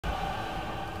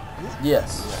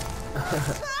Yes.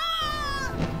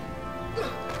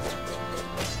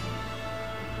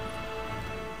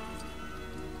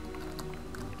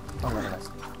 Oh my goodness.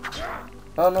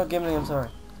 Oh no, Gimli, I'm sorry.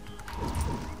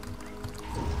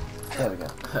 There we go.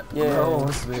 Yeah. No,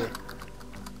 it's me.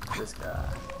 This guy.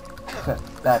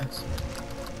 That.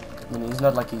 I mean, he's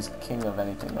not like he's king of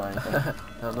anything or anything.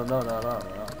 No.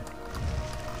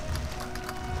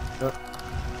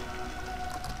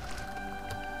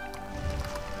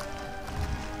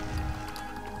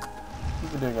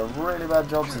 You've been doing a really bad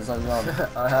job since I'm gone.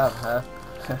 I have, huh?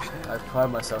 I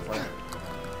pride myself on it.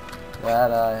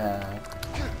 That I have.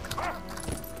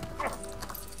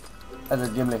 That's a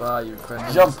Gimli. Ah, you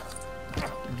cringe. Jump!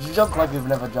 Jump like you've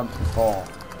never jumped before.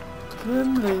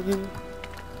 Gimli.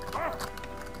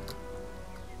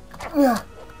 Yeah.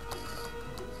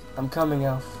 I'm coming,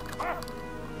 Elf.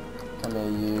 Come here,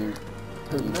 you.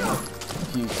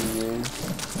 Beauty, you.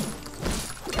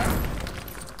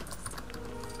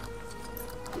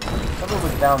 Trouble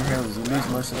with downhill is you lose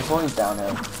most of the coins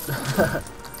downhill.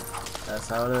 That's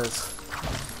how it is.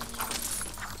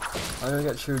 I'm gonna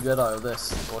get true Jedi of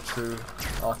this, or true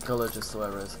archaeologist,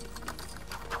 whoever it is.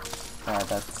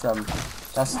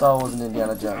 That's Star Wars and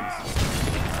Indiana Jones.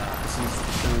 This is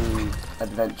true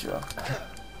adventure.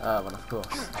 Ah, well, of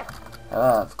course.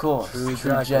 Ah, of course. True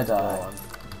Jedi. Born.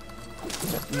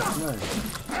 No.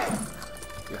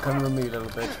 You're coming with me, little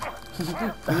bitch.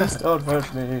 Please don't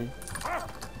hurt me.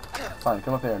 Fine,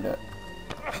 come up here and do it.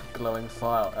 Glowing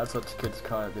file. That's what kids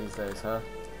call it these days, huh?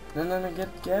 No,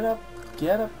 get up.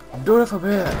 Get up. I'm doing it from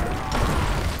here.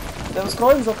 There was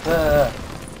coins up there.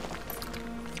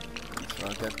 So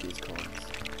I'll get these coins.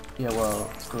 Yeah, well,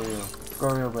 screw you.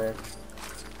 Screw you, bitch.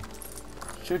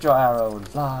 Shoot your arrow and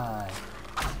fly.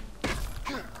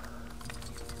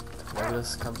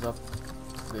 Legolas comes up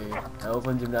the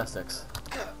elven gymnastics.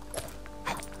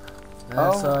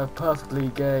 That's a perfectly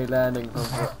gay landing from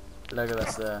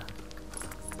Legolas there.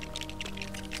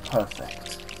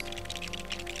 Perfect.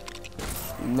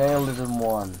 Nailed it in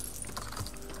one.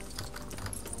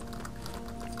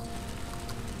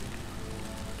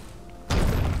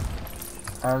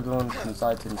 Aragorn can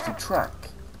items to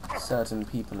track certain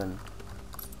people and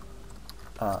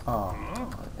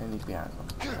it needs to be Aragorn.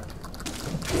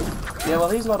 Yeah, well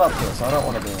he's not up here, so I don't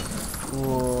want to be him.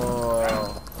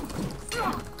 Whoa.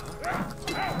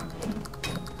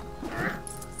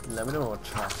 Let me know what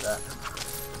track that.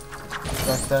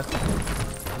 Track that.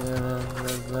 Yeah,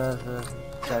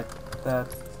 Track that.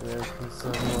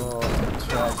 some more.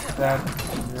 Track that.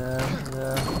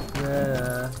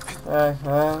 Yeah.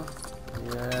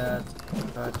 Yeah,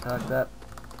 track that.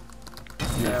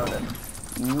 Nailed it.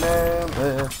 Nailed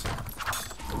it.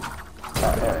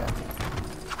 Ah, there we go.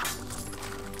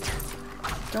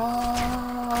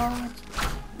 God!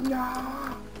 No!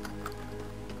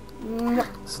 No!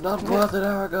 It's not worth it,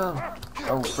 Aragorn.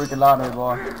 Oh, freaking lottery,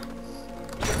 boy.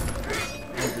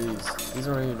 Look at these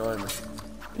are really annoying me.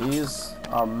 These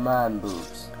are man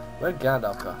boobs. Where'd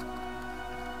Gandalf go?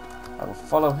 I will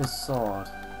follow his sword.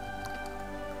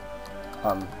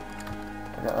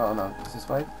 Okay, oh no, is this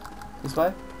way? This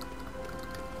way?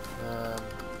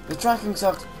 The tracking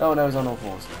sucked. Oh no, he's on all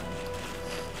fours.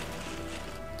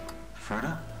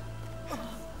 Frodo?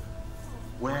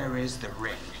 Where is the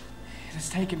ring? It has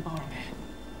taken Boromir.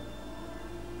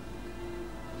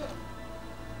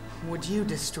 Would you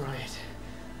destroy it?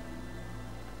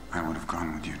 I would have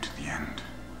gone with you to the end.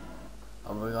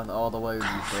 I'm going all the way with you,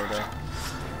 Frodo.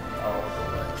 All the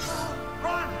way.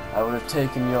 I would have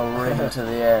taken your ring to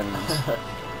the end.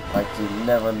 Like you've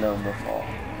never known before.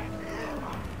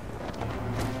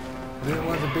 You didn't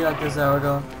want to be like this,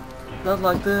 Aragorn. Not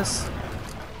like this.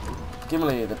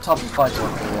 Gimli, the top fighter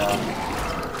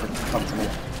of the company.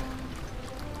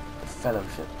 The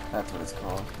Fellowship, that's what it's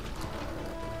called.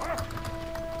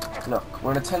 Look,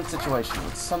 we're in a tense situation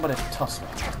with somebody to toss me.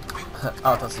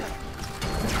 I'll toss you.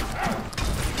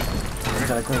 He's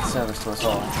done a great service to us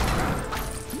all.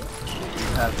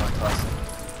 Have my toss.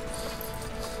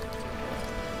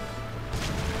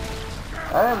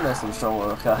 I am nice and strong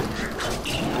little guy.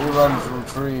 We run through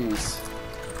trees.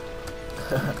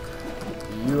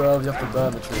 You have to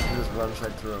burn the trees, you just run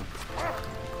straight through them.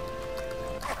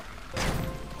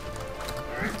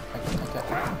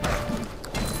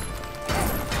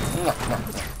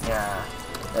 Yeah.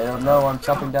 They don't know I'm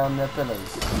chopping down their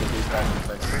pillars. These back in the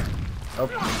face. Oh,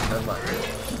 never mind.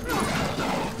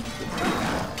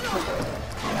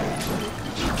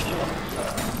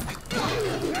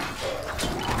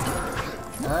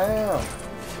 Damn.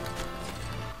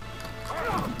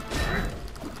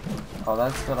 Oh,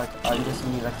 that's got like, I guess you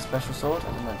need like a special sword? I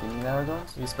don't know, do you need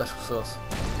Aragorn's? Need special sauce.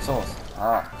 Sauce.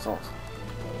 Ah, sauce.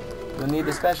 We'll need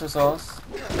the special sauce.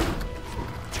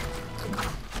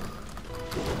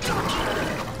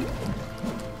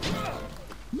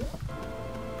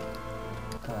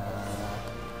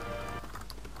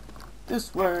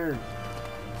 This way.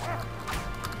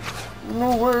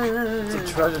 No way. It's a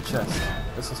treasure chest.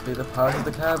 This must be the Pirates of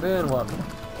the Caribbean one.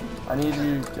 I need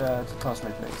you to toss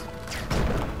me, please.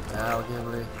 Now,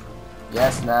 Gimli.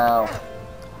 Yes, now.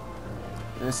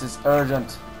 This is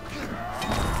urgent.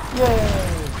 Yay!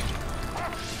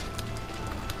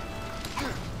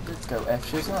 Let's go F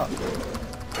shit up.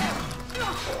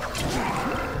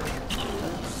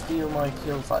 Don't steal my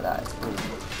kills like that. It's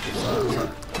rude.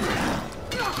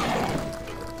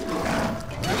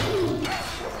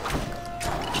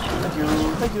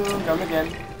 Thank you, come again.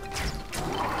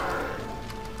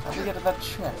 How do we get to that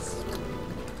chest?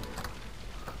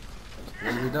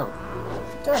 Maybe we don't.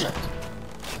 Damn it!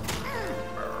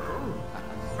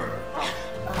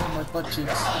 Oh, my butt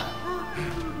cheeks.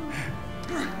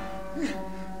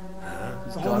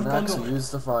 He's got an axe and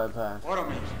used the fire pan.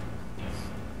 Boromir.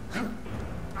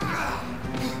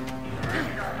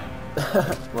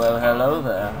 Well, hello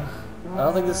there. I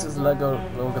don't think this is Lego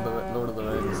Lord of the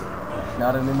Rings.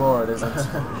 Not anymore, it isn't.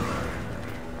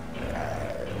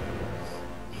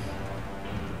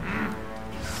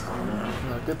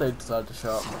 No, good they decided to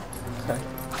show up. Okay.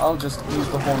 I'll just use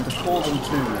the horn to call them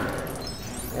to me.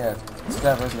 Yeah, it's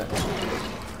clever, isn't it?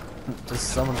 Just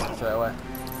summon them straight away.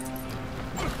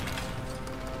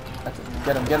 Okay.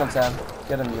 Get him, Sam.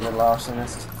 Get him, you little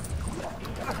arsonist.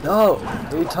 No!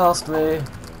 He tossed me!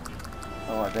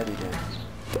 Oh, I bet he did.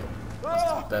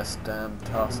 Best damn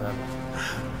toss ever.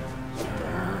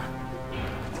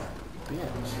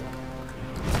 Bitch.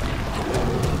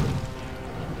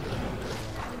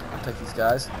 I'll take these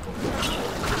guys.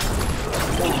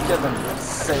 Go get them,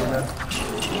 sailor.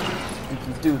 You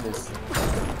can do this.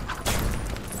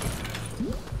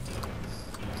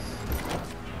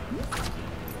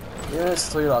 Yeah, it's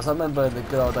 3 lots. I remember the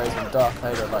good old days when Darth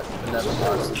Vader like 11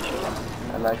 lives.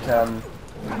 And like,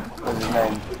 what's his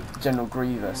name? General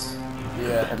Grievous.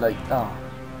 Yeah. Had like,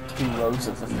 2 rows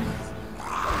of them.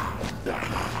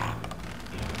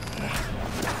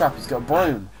 Crap, he's got a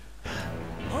broom.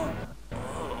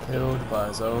 Killed by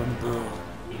his own broom.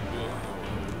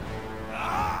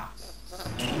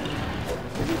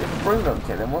 If the broom don't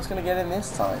kill him, what's going to get him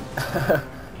this time?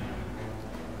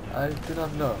 I do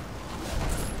not know.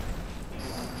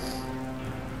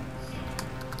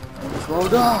 Slow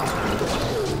down!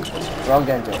 Wrong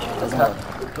game, Jake. Doesn't matter.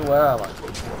 Where am I?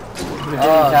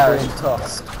 Ah, I'm being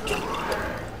tossed.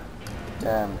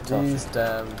 Damn, These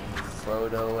damn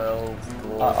Frodo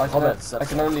elves, I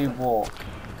can only walk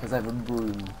because I have a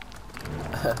broom.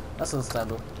 That's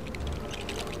understandable.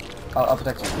 I'll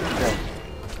protect you. Go.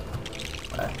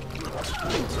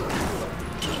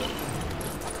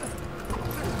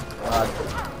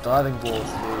 Diving board for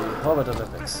the Hobbit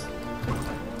Olympics.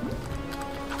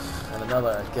 And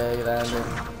another gay landing.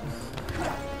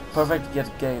 Perfect to get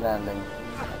a gay landing.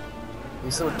 You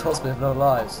sort of tossed me with no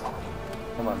lives.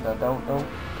 Come on, don't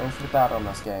flip out on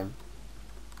this game.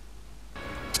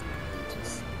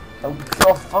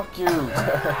 Oh, fuck you!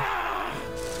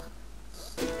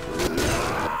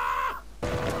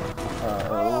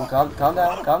 Oh, calm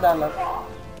down, love.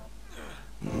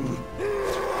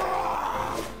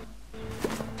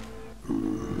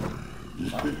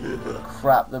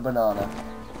 Crap, the banana.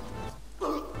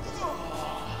 The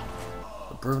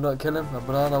broom not kill him, the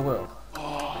banana will.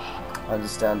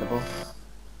 Understandable.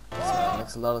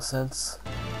 Makes a lot of sense.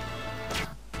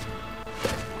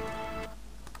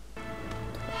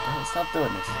 Stop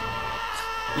doing this.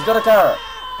 He's got a carrot.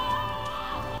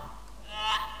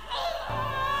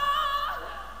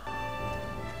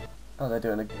 Oh, they're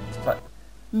doing a fight.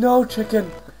 No,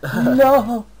 chicken.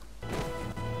 No.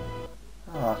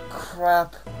 Oh,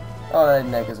 crap. Oh, they had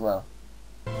an egg as well.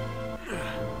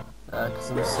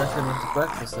 Because I'm second into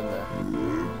breakfast in there.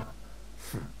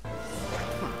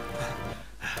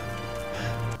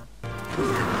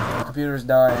 The computer is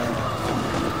dying.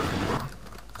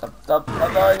 Stop,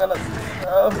 I'm dying on it.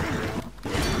 Oh.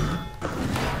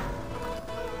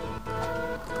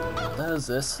 What is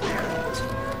this?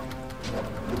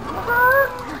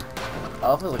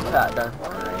 Oh, there's a cat down.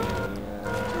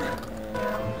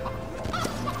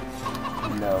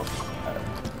 No.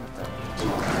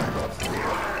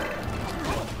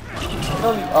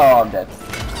 Oh, I'm dead.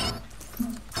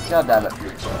 God damn it.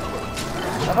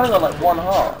 I've only got like 1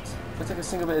 heart. If I take a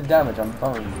single bit of damage, I'm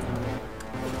boned.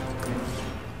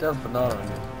 There's a banana in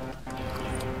you.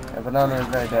 A banana is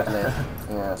very deadly.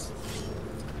 Yes.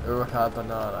 Urha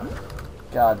banana.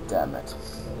 God damn it.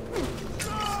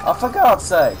 Oh, for God's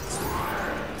sake!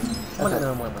 Money, Okay.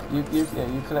 no money. Yeah,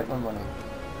 you collect my money.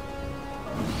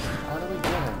 How do we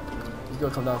get him? He's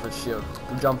gonna come down for his shield.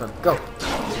 Go jump him. Go!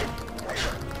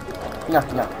 Yeah.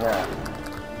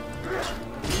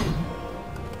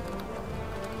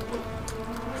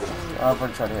 I'll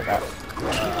probably try to hit that.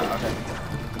 Okay.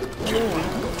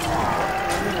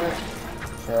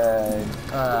 Okay.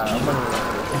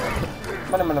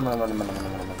 Money.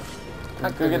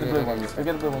 Go get the blue ones. Go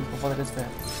get the blue ones before they disappear.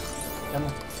 Come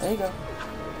on. There you go.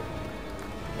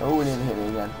 Oh, we didn't hit me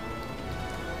again.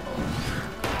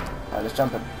 Alright, let's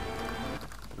jump him.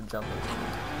 We're jumping.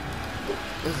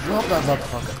 Let's drop that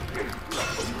motherfucker.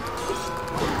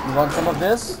 You want some of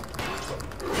this?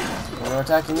 You're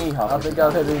attacking me, Hopper. I think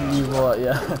I'm hitting you more,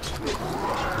 yeah.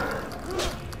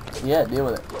 Yeah, deal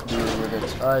with it. Deal with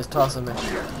it. Oh, he's tossing me.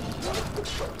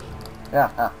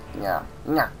 Yeah.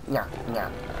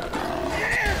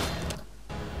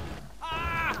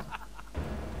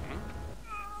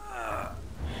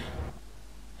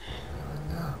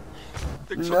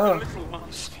 They took No. the little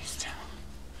one. Stays down.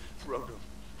 Frodo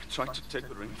tried to take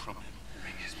the ring from him. The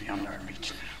ring is beyond our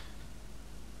reach now.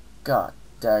 God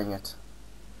dang it.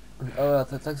 Oh,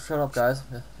 thanks for showing up, guys.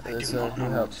 It's do not new know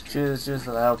help. what's true. Cheers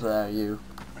for the help there, you.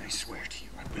 But I swear to you,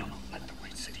 I will not let the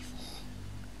White City fall.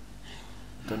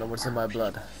 Don't know what's in my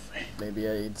blood. Maybe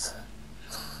AIDS.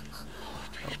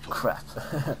 Crap.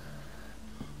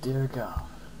 Dear God.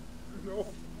 No.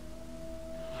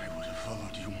 I would have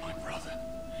followed you, my brother.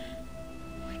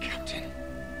 My captain.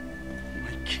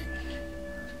 My king.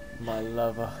 My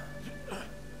lover.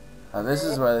 Now this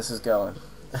is where this is going.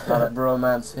 A lot of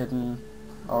bromance hidden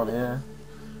on here.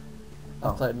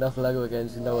 I've played enough Lego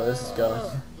games to know where this is going.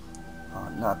 Oh,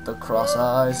 not the cross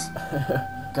eyes.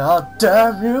 God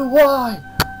damn you, why?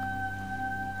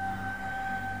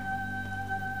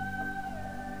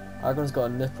 Argon's got a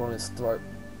nipple on his throat.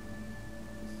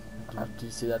 Do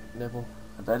you see that nipple?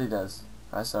 I bet he does.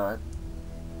 I saw it.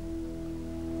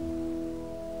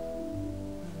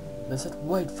 They said,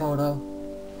 wait, Frodo.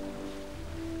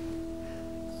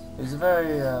 He's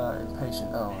very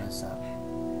impatient. Oh, what is that?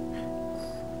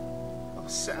 Oh,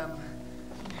 Sam.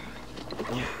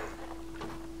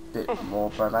 Bit more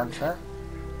bromance there.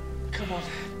 Come on.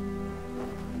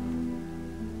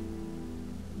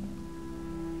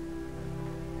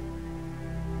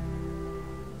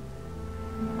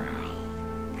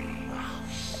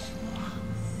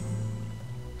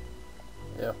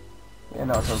 Yeah. You're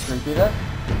not so creepy there.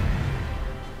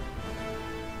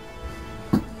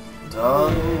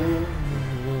 Done.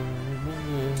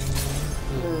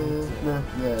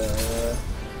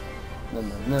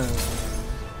 No.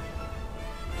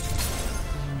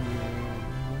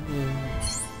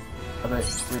 I bet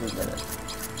we didn't get it.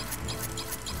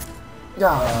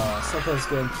 Yeah. Something's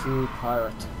going through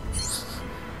pirate.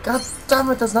 God damn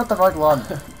it, that's not the right one.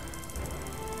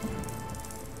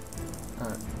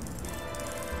 Alright.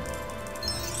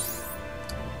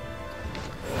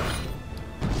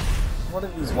 What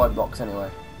are these white blocks anyway?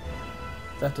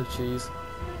 Feta cheese.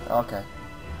 Okay.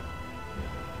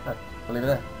 Right, we'll leave it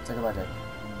there. Say goodbye, Jake.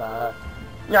 Bye.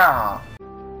 Yeah!